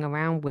enjoy being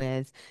around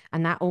with,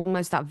 and that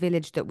almost that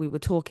village that we were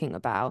talking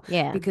about,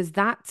 Yeah. because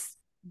that's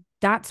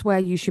where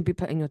you should be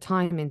putting your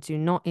time into,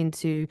 not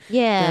into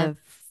Yeah. the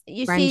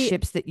You see,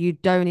 friendships that you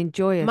don't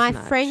enjoy as my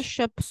much.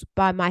 friendships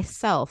by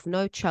myself,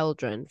 no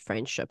children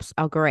friendships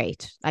are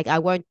great. Like I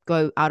won't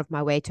go out of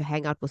my way to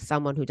hang out with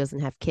someone who doesn't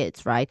have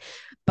kids, right?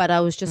 But I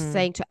was just Mm,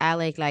 saying to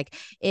Alec, like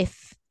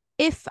if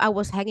I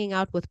was hanging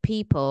out with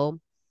people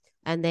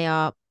and they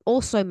are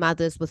also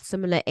mothers with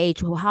similar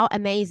age. Well, how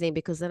amazing,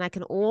 because then I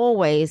can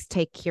always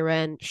take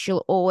Kira and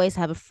she'll always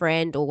have a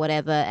friend or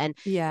whatever. And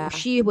yeah.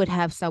 she would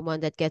have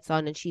someone that gets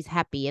on and she's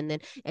happy. And then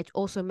it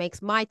also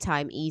makes my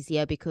time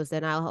easier because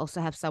then I'll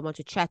also have someone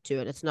to chat to.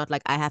 And it's not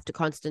like I have to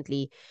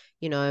constantly,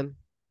 you know,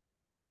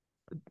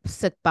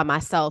 sit by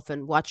myself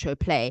and watch her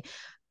play.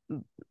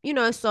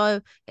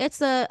 So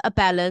it's a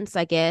balance,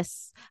 I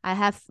guess. I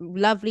have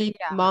lovely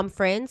Yeah. mom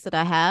friends that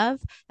I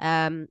have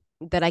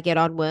that I get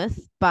on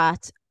with,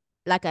 but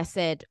like I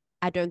said,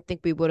 I don't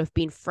think we would have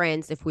been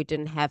friends if we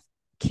didn't have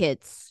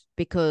kids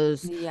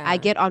because I Yeah.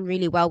 get on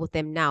really well with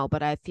them now,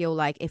 but I feel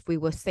like if we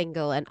were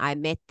single and I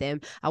met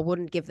them, I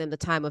wouldn't give them the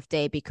time of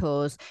day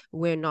because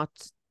we're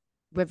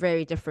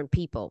very different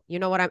people. You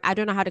know what I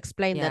don't know how to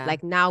explain that. Yeah.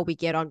 Like now we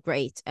get on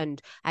great.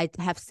 And I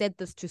have said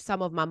this to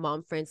some of my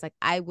mom friends. Like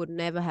I would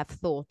never have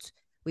thought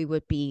we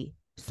would be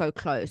so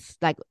close.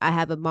 Like I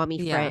have a mommy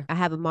friend, Yeah. I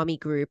have a mommy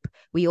group.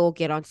 We all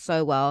get on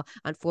so well.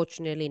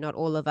 Unfortunately, not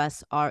all of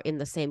us are in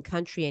the same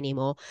country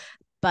anymore.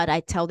 But I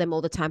tell them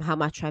all the time how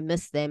much I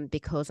miss them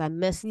because I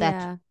miss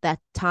Yeah. that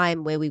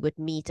time where we would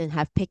meet and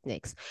have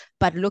picnics.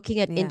 But looking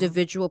at Yeah.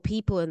 individual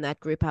people in that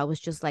group, I was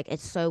just like,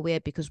 it's so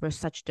weird because we're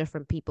such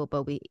different people,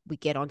 but we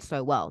get on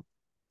so well.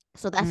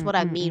 So that's Mm, what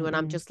I mm, mean mm, when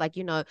I'm mm. just like,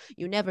 you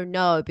never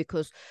know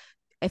because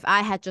if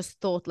I had just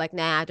thought like,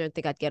 nah, I don't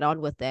think I'd get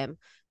on with them.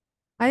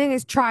 I think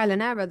it's trial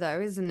and error though,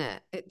 isn't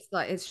it? It's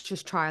like it's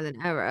just trial and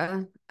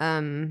error.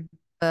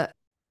 But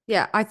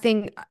yeah, I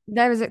think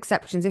there is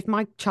exceptions. If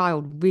my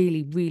child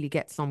really, really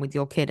gets on with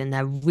your kid and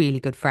they're really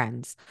good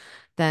friends,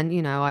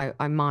 then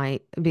I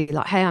might be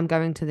like, hey, I'm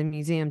going to the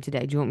museum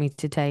today. Do you want me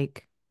to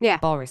take Yeah.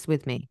 Boris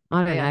with me?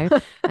 I don't Yeah. know.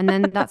 And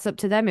then that's up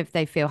to them if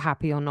they feel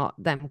happy or not,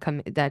 them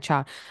come their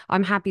child.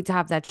 I'm happy to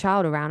have their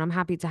child around. I'm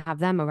happy to have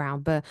them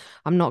around, but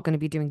I'm not going to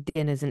be doing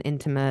dinners and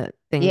intimate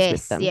things with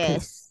Yes, them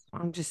because yes.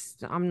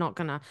 I'm not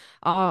gonna.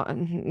 Uh,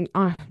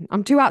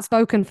 I'm too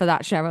outspoken for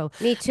that, Cheryl.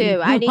 Me too.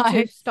 I need to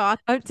Like, start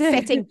I'm too.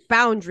 setting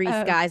boundaries,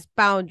 Um, guys.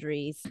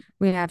 Boundaries.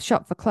 we have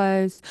shop for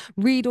clothes,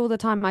 read all the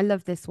time. I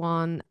love this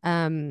one.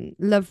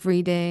 Love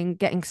reading,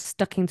 getting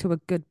stuck into a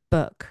good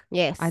book. I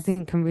Yes.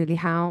 think can really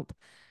help.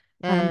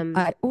 Um,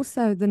 I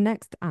also the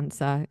next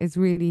answer is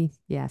really this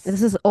yes.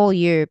 is all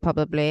you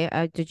probably.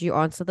 Did you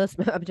answer this?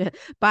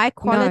 Buy No,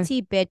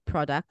 quality bed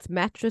products,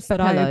 mattress, but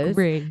I pillows,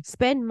 agree.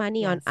 spend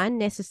money on Yes.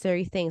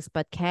 unnecessary things,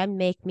 but can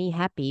make me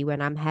happy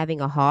when I'm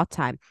having a hard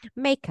time.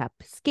 Makeup,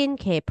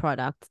 skincare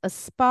products, a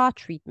spa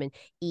treatment,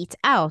 eat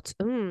out.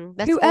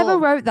 That's Whoever all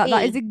wrote that,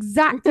 that is me.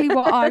 exactly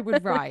what I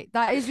would write.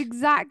 That is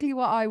exactly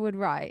what I would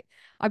write.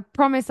 I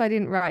promise I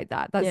didn't write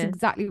that. That's Yeah.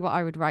 exactly what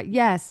I would write.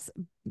 Yes,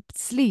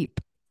 sleep,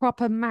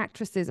 proper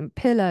mattresses and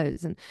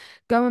pillows, and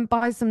go and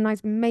buy some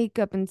nice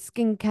makeup and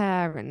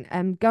skincare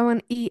and go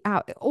and eat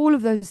out. All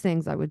of those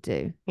things I would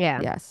do.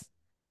 Yeah. Yes.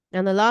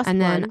 And the last And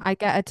then one. I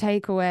get a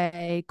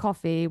takeaway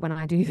coffee when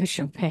I do the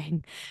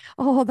shopping.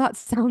 Oh, that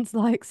sounds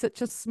like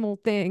such a small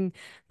thing.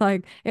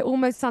 Like it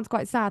almost sounds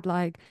quite sad.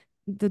 Like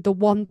the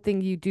one thing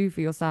you do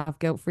for yourself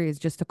guilt-free is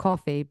just a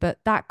coffee, but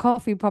that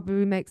coffee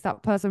probably makes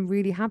that person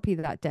really happy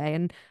that day.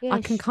 And I Yeah.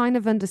 can kind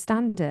of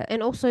understand it.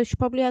 And also, she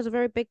probably has a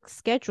very big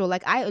schedule.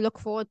 Like, I look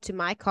forward to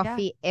my Yeah.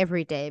 coffee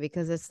every day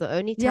because it's the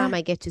only time Yeah.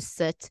 I get to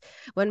sit.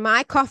 When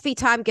my coffee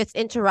time gets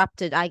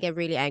interrupted, I get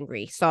really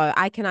angry. So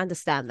I can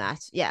understand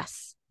that.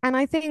 Yes. And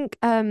I think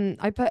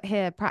I put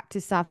here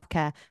practice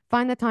self-care.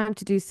 Find the time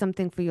to do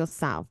something for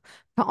yourself.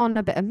 Put on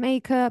a bit of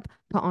makeup,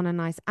 put on a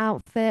nice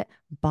outfit,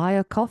 buy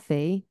a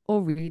coffee,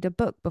 or read a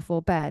book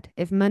before bed.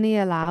 If money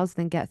allows,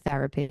 then get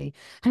therapy.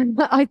 And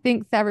I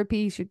think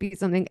therapy should be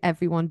something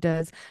everyone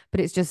does,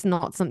 but it's just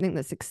not something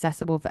that's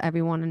accessible for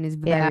everyone and is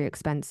Yeah. very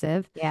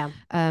expensive. Yeah.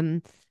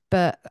 Um,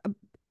 but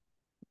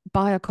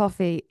buy a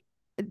coffee.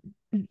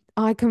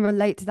 I can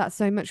relate to that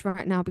so much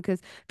right now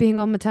because being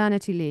on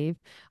maternity leave,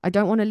 I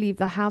don't want to leave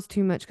the house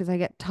too much because I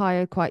get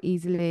tired quite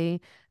easily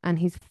and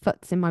his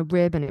foot's in my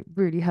rib and it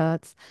really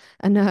hurts.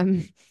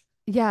 And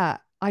yeah,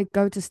 I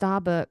go to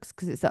Starbucks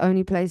because it's the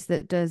only place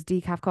that does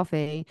decaf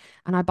coffee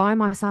and I buy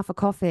myself a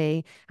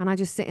coffee and I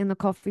just sit in the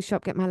coffee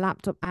shop, get my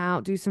laptop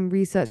out, do some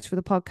research for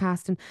the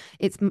podcast and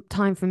it's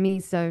time for me.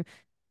 So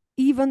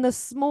even the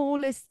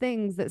smallest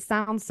things that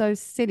sound so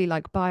silly,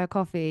 like buy a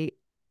coffee,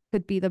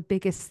 could be the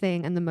biggest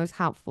thing and the most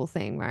helpful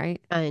thing, right?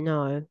 I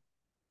know.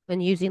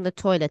 And using the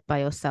toilet by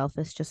yourself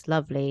is just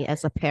lovely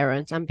as a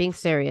parent. I'm being And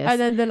serious.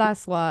 then the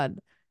last one.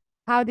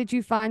 How did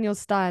you find your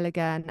style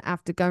again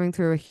after going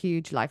through a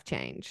huge life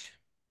change?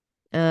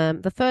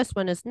 The first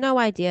one is no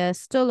idea.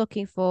 Still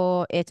looking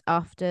for it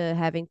after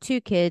having two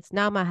kids.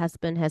 Now my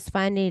husband has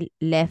finally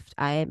left.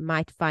 I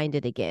might find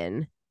it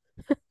again.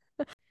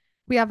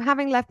 We have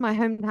having left my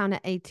hometown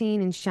at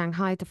 18 in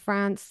Shanghai to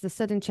France. The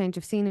sudden change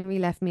of scenery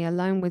left me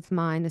alone with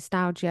my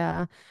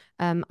nostalgia.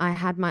 I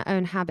had my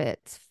own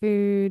habits,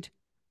 food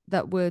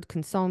that would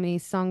console me,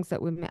 songs that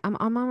would. Am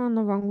I on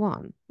the wrong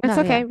one? That's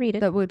No, okay. yeah, Read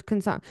it. that would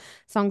console,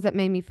 songs that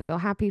made me feel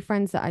happy,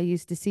 friends that I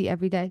used to see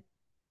every day.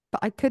 But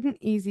I couldn't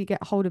easily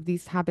get hold of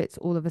these habits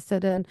all of a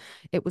sudden.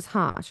 It was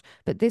harsh.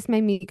 But this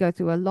made me go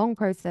through a long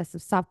process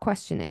of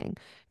self-questioning.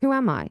 Who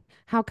am I?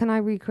 How can I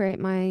recreate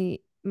my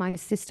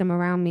system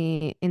around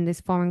me in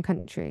this foreign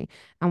country?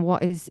 And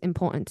what is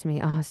important to me?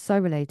 Oh, so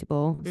Mm,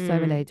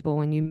 relatable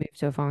when you move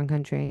to a foreign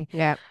country.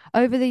 yeah.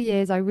 Over the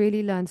years, I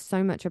really learned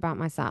so much about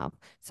myself.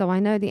 So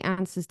I know the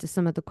answers to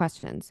some of the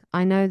questions.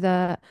 I know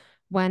that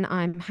when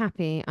I'm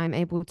happy, I'm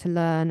able to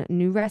learn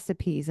new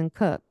recipes and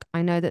cook.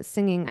 I know that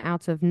singing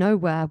out of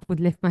nowhere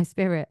would lift my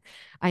spirit.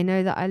 I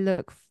know that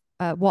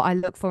what I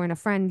look for in a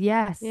friend.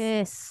 Yes,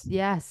 Yes.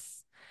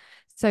 yes.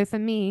 So for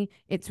me,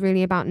 it's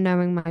really about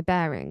knowing my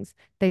bearings.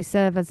 They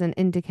serve as an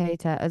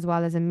indicator as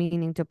well as a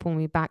meaning to pull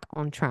me back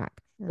on track.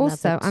 I love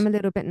Also, I'm it. a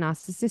little bit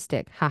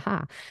narcissistic.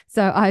 Haha.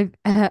 So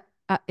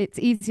it's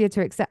easier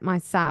to accept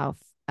myself.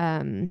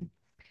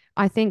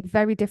 I think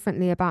very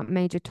differently about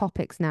major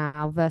topics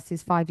now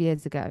versus 5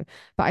 years ago.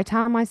 But I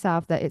tell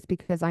myself that it's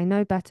because I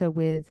know better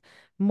with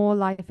more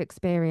life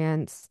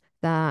experience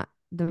than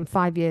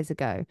 5 years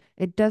ago.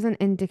 It doesn't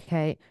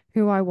indicate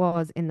who I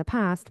was in the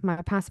past.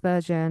 My past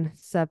version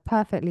served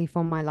perfectly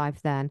for my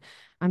life then.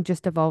 I'm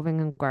just evolving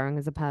and growing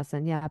as a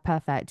person. Yeah,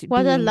 perfect.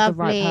 What a Being the right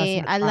person lovely,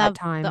 at I the right love the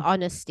time.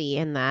 honesty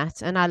in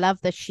that. And I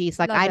love that she's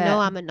like, Love I know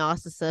it. I'm a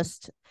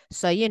narcissist.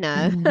 So,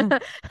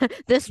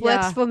 this works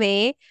Yeah. for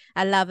me.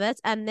 I love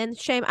it. And then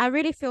shame, I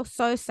really feel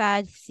so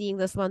sad seeing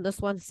this one. This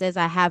one says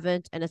I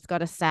haven't, and it's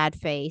got a sad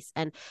face.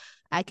 And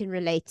I can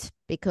relate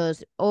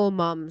because all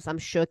moms, I'm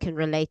sure, can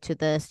relate to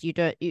this.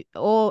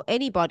 Or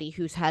anybody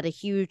who's had a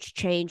huge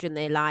change in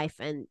their life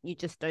and you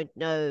just don't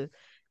know.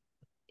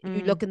 You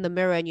Mm. look in the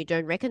mirror and you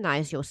don't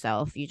recognize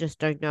yourself. You just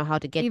don't know how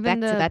to get Even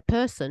back to the that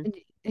person.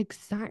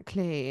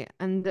 Exactly.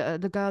 And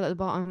the girl at the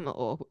bottom,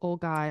 or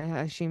guy,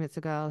 I assume it's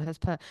a girl, has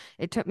put,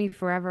 it took me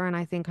forever and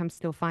I think I'm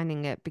still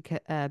finding it because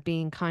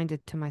being kinder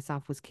to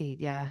myself was key.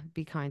 Yeah,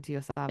 be kind to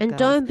yourself, And girls.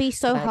 don't be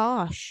so Like,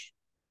 harsh.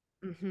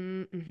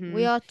 Mm-hmm, mm-hmm.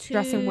 We are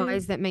Dress in too.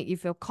 ways that make you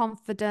feel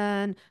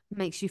confident,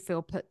 makes you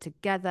feel put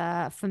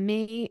together. For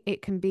me,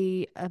 it can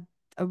be a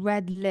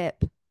red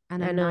lip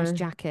and a I nice know.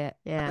 jacket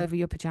Yeah. over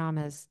your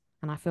pajamas,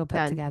 and I feel put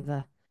Done.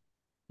 together,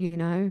 you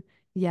know?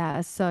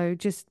 Yeah, so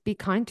just be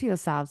kind to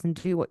yourselves and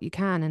do what you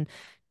can and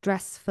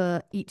dress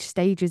for each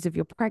stages of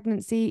your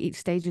pregnancy, each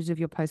stages of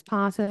your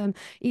postpartum,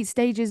 each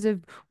stages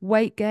of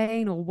weight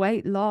gain or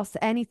weight loss,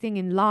 anything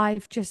in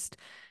life. Just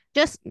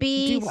Just do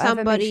be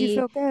whatever makes you somebody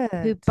feel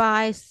who good.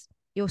 buys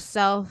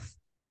yourself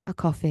a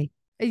coffee.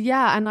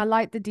 Yeah, and I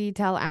like the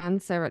detailed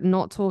answer at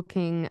not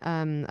talking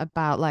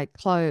about like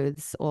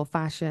clothes or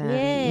fashion,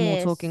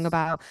 more talking Yes.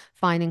 about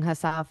finding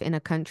herself in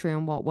a country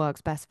and what works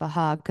best for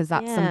her, because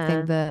that's something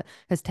Yeah. that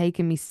has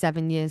taken me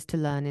 7 years to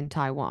learn in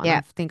Taiwan. Yeah.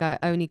 I think I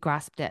only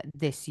grasped it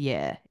this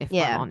year, if I'm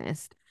Yeah.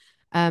 honest.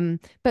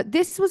 But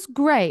this was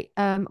great.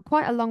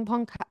 Quite a long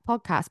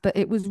podcast, but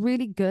it was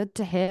really good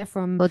to hear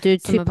from We'll do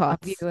some two of our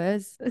parts.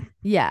 viewers.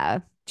 Yeah,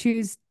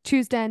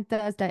 Tuesday and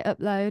Thursday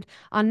upload.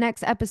 Our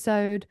next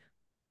episode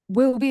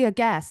will be a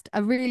guest,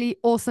 a really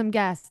awesome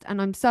guest. And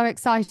I'm so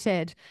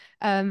excited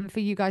for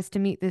you guys to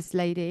meet this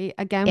lady.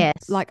 Again,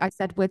 Yes. like I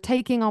said, we're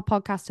taking our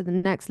podcast to the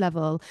next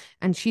level,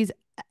 and she's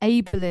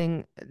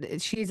allowing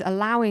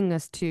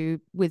us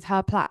to with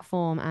her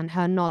platform and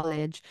her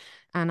knowledge.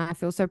 And I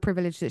feel so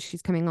privileged that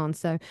she's coming on.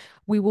 So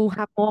we will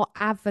have more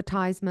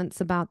advertisements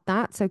about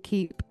that. So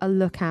keep a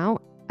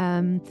lookout.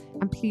 And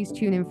please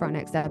tune in for our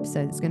next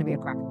episode. It's going to be a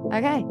crack.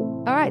 Okay.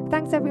 All right.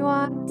 Thanks,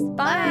 everyone.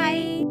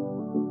 Bye. Bye.